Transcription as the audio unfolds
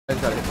I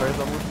try to hit fire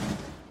someone.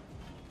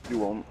 You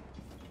won't.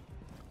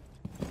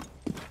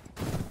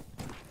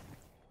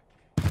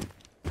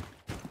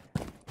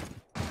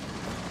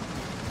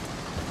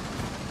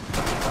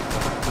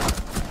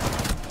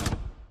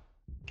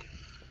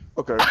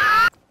 Okay.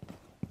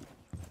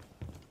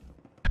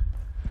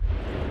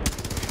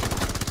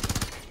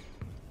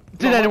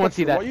 Did anyone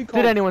see that?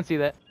 Did anyone see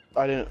that?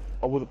 I didn't.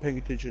 I wasn't paying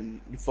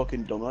attention. You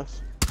fucking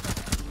dumbass.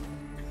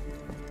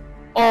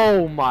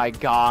 Oh my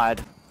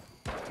god.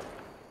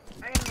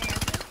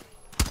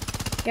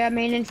 Yeah,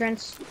 main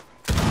entrance.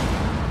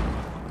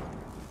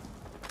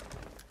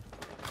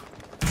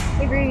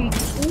 Hey, Brady,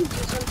 can you do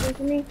something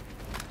for me?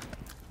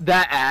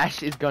 That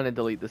Ash is gonna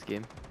delete this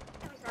game.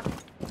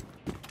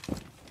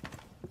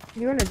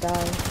 You're gonna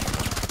die.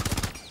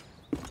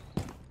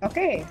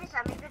 Okay.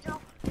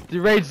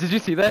 Dude, Rage, did you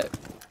see that?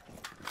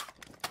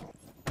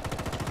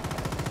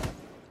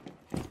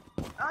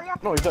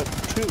 No, he's at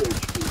 2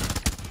 HP.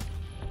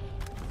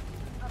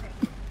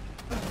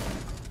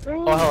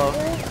 Oh, hello.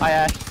 Hi,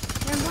 Ash.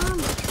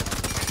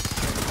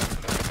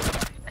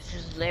 Let's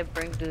just let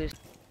Brink do this.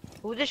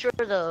 Who destroyed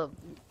the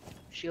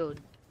shield?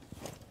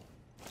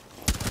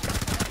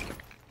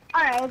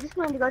 Alright, I just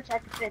wanted to go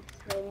check if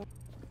it's raining.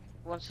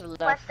 One's to the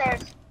What's left. there?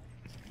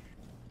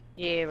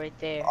 Yeah, right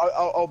there.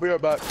 I'll be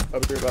right back.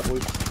 I'll be right back,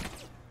 please.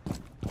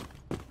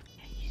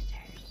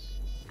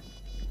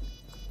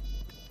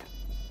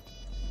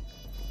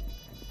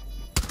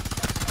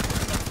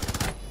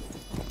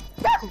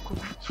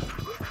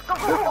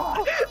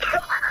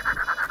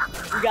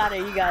 You got it,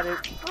 you got it.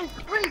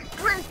 Please.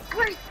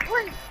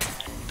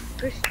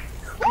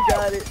 You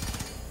got it.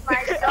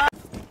 My God.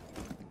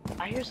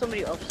 I hear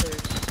somebody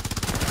upstairs.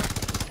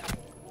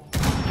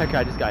 That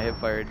guy just got hit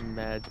fired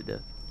mad to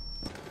death.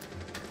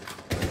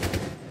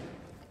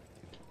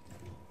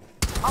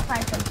 I'll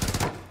find some.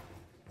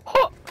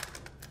 Huh.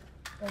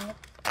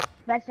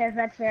 Red stairs,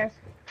 red stairs.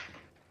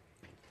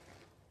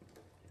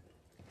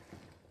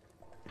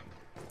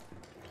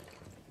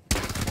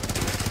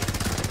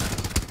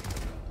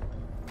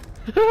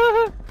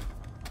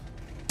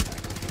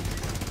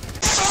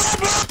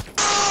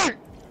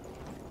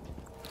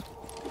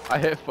 I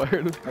hit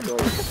fired him.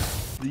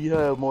 Do you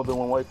have more than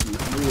one white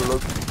piece? You need to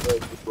look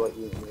just right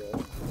here.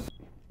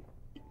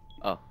 Yeah.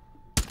 Oh.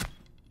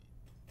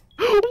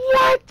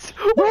 What?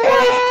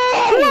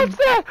 What? What's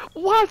that?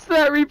 What's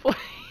that replay?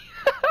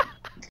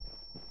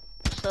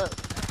 What's up?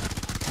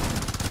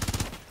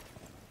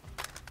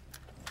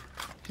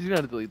 She's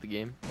gonna delete the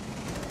game.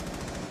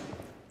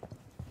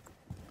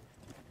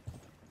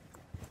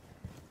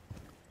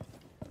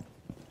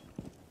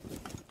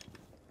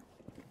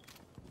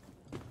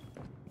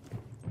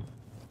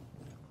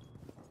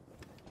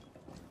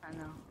 I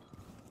know.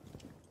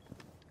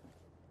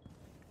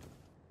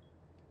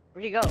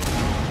 Where'd he go?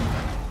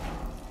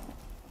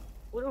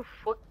 What the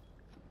fuck?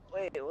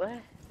 Wait,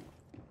 what?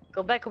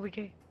 Go back over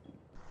here.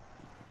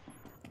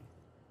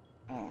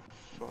 Oh,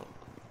 fuck.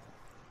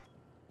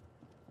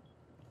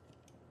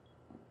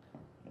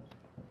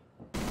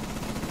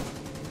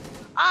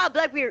 Ah,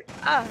 Blackbeard!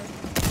 Ah!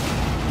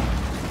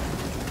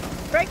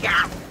 Break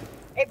out!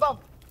 Hey,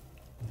 bump!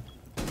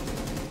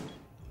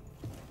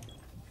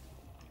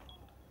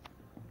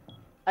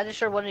 I just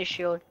heard one of his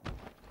shield.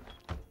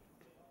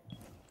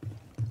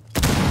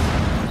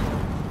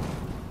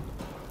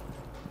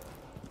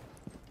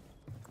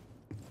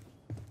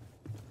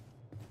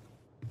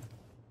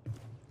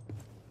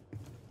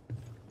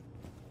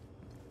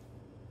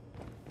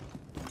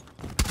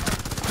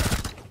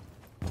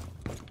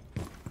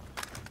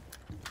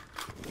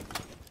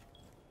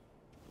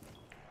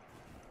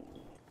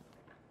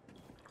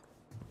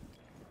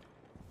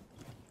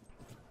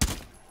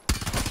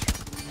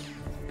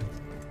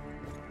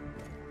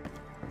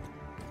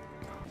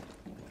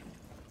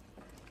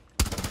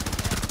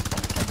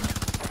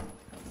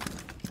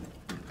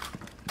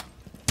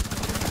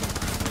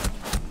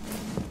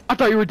 I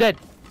thought you were dead.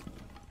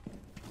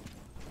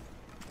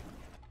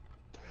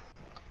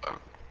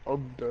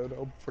 I'm dead.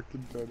 I'm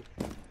freaking dead.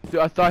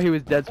 Dude, I thought he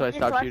was dead, so I If you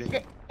stopped clutch shooting.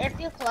 thi- If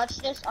you clutch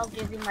this, I'll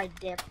give you my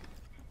dip.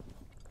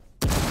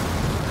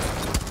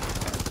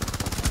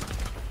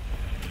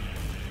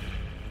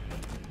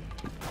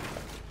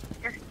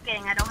 Just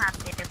kidding, I don't have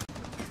dip.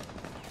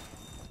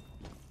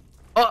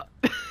 Oh.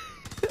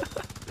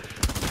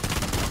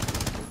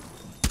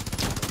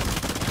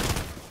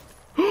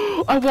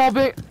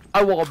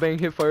 I wallbang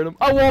hit fired him.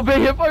 I wallbang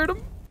hit fired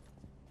him.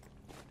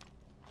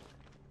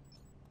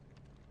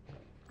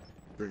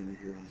 Bring me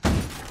here.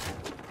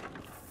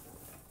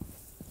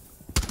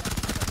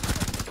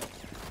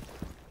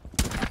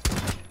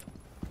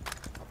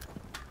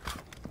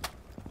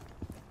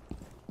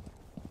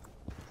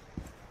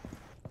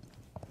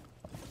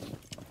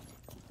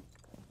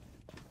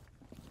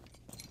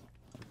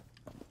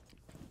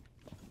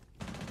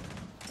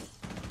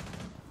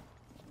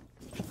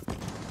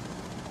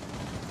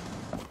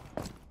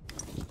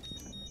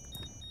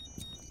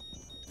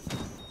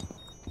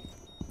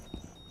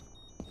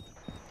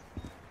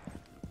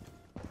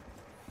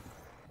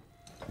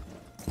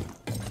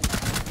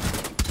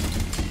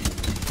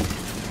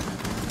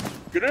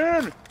 Get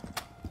in!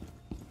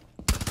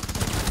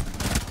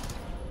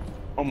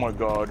 Oh my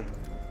god.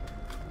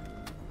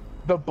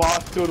 The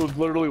boss dude was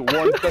literally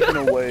 1 second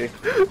away.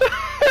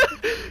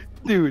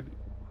 Dude.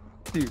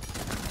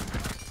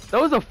 That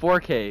was a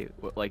 4K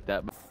like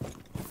that.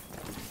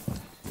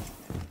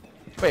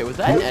 Wait, was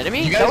that an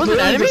enemy? You That guys was an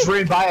literally enemy? just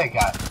ran by it,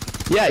 guy.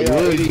 Yeah, you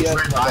literally just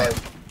ran by it.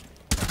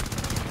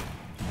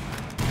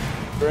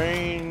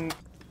 Brain.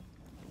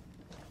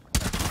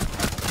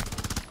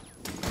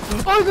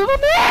 Oh, the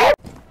man!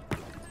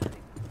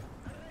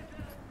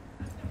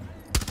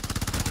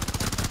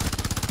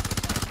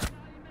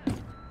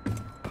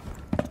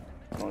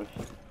 Nice.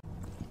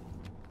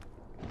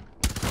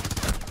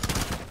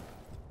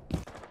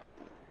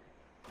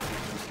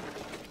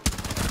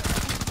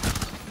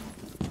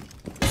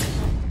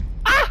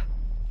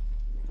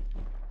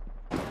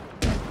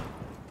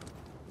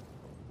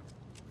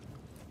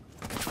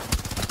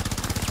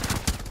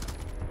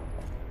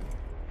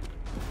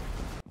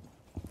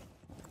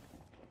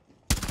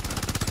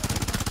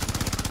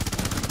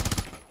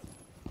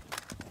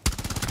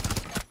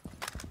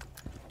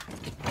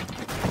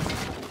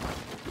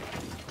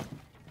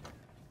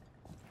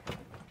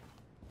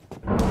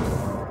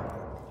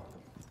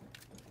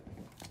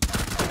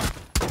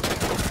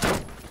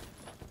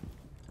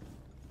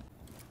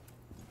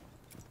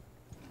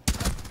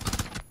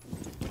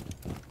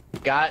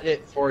 Got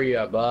it for you,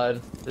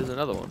 bud. There's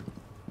another one.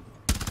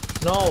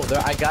 No,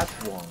 there, I got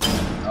one.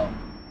 Oh.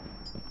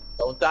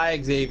 Don't die,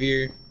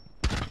 Xavier.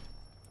 I feel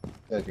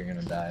like you're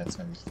gonna die. It's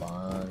gonna be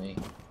funny.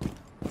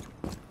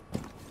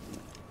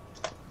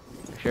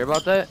 You sure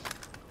about that?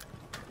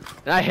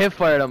 And I hip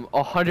fired him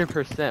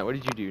 100%. What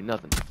did you do?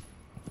 Nothing.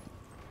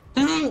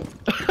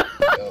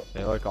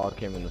 They like all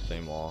came in the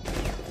same wall.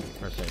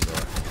 Or same door.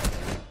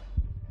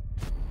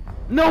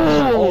 No!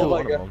 Oh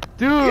my god.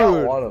 Dude! You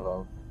got one of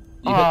them.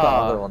 You hit the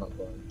other one a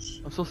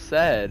bunch. I'm so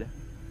sad.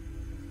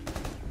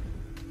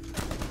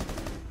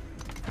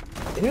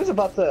 He was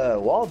about to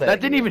wall that.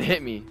 That didn't even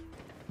hit me.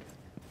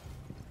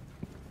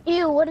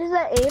 Ew, what is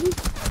that aim?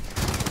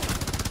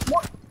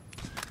 What?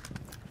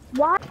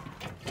 Why?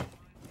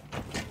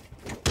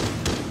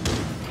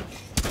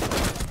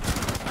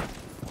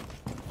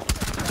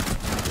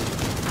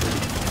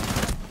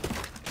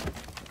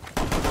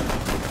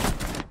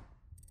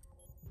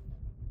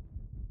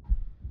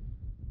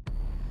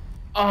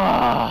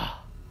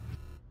 Ah!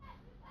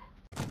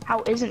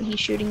 How isn't he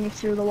shooting you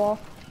through the wall?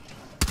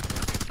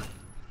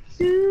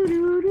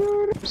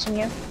 Missing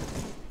you.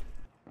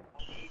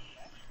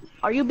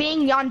 Are you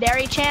being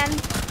Yandere-chan?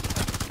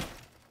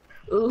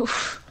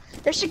 Oof.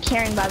 They're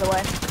securing, by the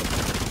way.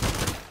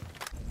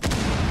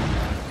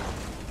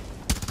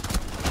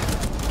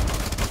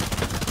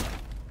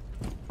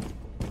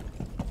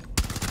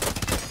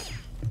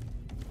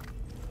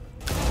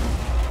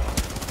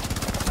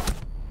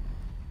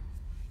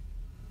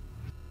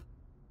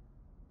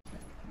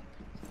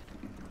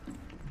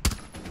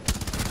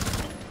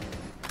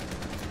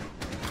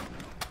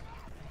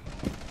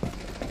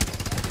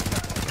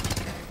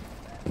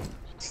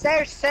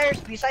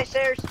 Stairs, beside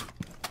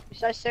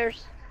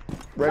stairs.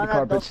 Red No, not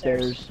carpet those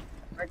stairs.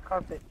 Red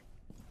carpet.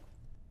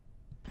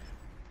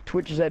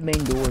 Twitch is at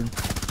main door.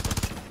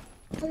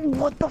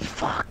 What the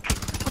fuck?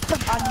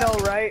 I know,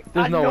 right?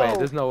 There's I no know. way,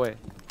 there's no way.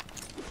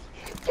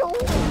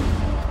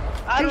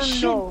 I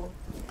don't know.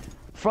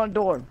 Front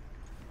door.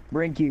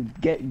 Ring cube.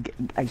 Get,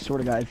 I swear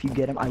to God, if you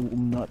get him, I will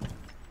not.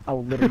 I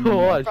will literally.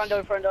 What?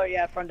 Front door,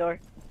 yeah, front door.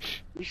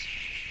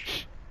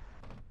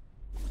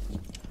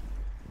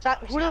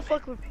 Stop, who the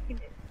fuck would picking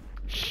it?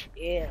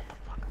 Yeah.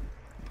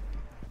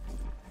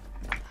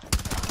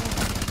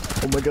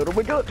 Oh my god, oh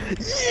my god.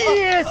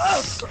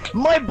 Yes!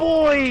 My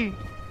boy!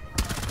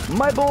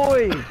 My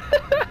boy!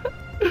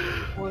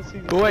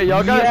 Wait,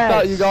 y'all gotta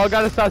stop. Yes! You all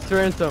gotta stop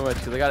swearing so much,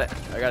 cause I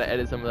gotta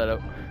edit some of that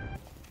out.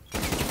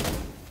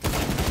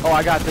 Oh,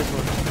 I got this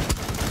one.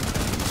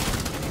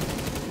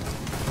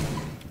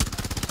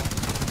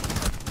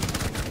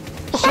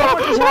 So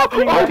much is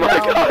happening Oh right my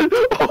now. god!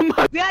 Oh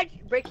my! Behind you,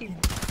 break you.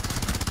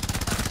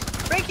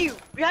 Break you,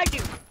 behind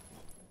you.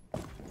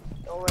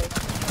 Don't worry.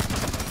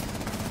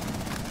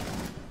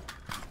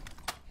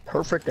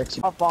 Perfect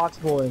execution. A fox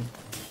boy.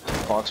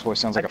 Foxboy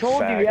sounds like I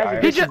told a you fag he has guy.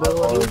 a He just-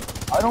 disability.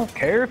 I don't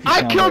care if you I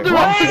sound killed like him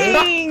off one. the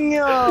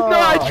side. No,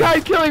 I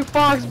tried killing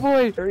Fox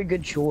Boy. Very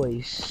good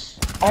choice.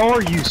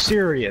 Are you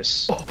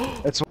serious?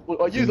 That's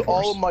I use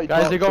all of my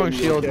Guys, they're ducks going on you,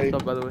 shields okay? and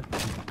stuff, by the way.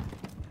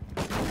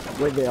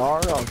 Wait, they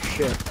are? Oh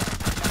shit.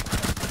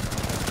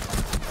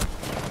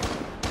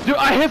 Dude,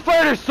 I hit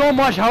fired her so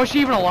much. How is she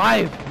even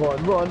alive?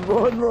 Run, run,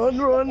 run, run,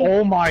 run.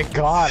 Oh my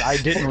god, I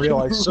didn't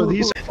realize. So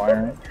these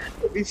Firing.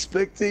 We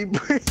spectate.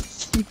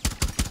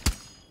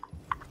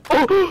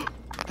 Oh!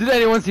 Did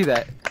anyone see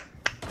that?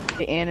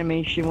 The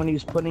animation when he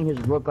was putting his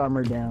rook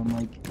armor down,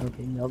 like,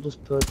 okay, I'll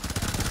just put.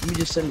 Let me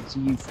just send it to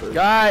you first.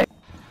 Guy.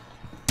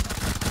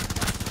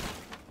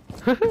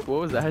 What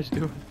was Ash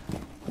doing?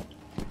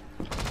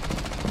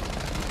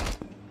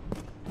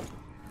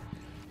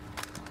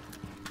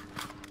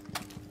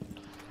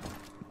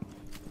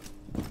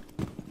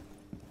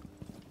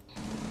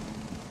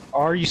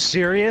 Are you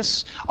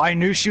serious? I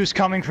knew she was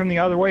coming from the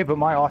other way, but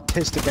my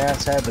autistic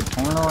ass had to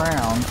turn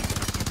around.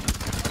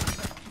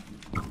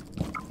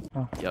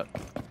 Yep.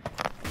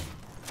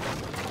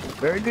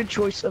 Very good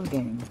choice of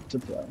game to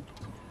play.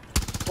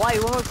 Why,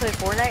 you wanna play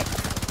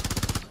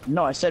Fortnite?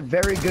 No, I said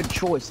very good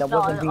choice. That No,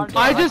 wasn't being.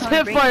 I I'm just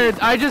trying to bring you.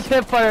 I just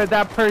hip fired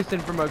that person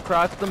from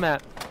across the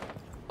map.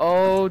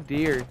 Oh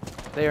dear.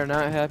 They are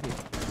not happy.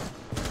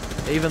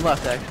 They even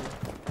left actually.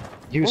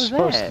 He was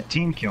What was supposed that? to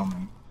team kill me.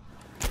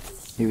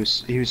 He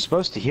was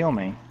supposed to heal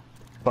me,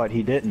 but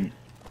he didn't.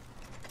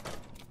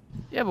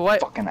 Yeah, but why?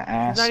 Fucking He's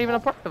ass. not even a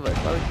part of it.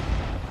 Why would-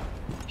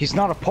 He's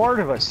not a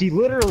part of us. He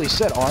literally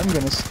said, "Oh, I'm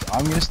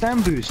gonna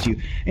stem boost you,"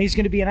 and he's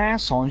gonna be an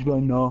asshole. And he's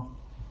going, "No,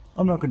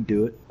 I'm not gonna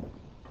do it."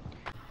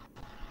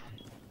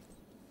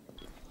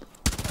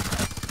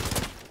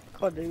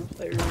 God, dude,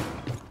 player. Dude,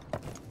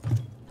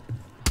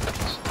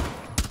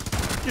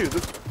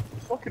 this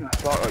fucking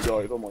shot guy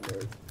is on my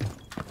nerves.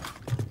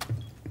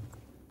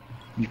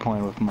 You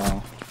playing with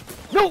Mo?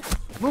 No!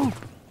 Move!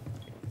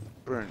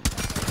 Burn.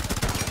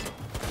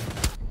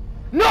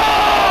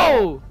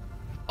 No!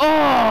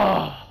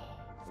 Oh!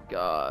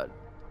 God.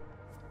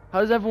 How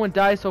does everyone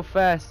die so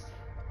fast?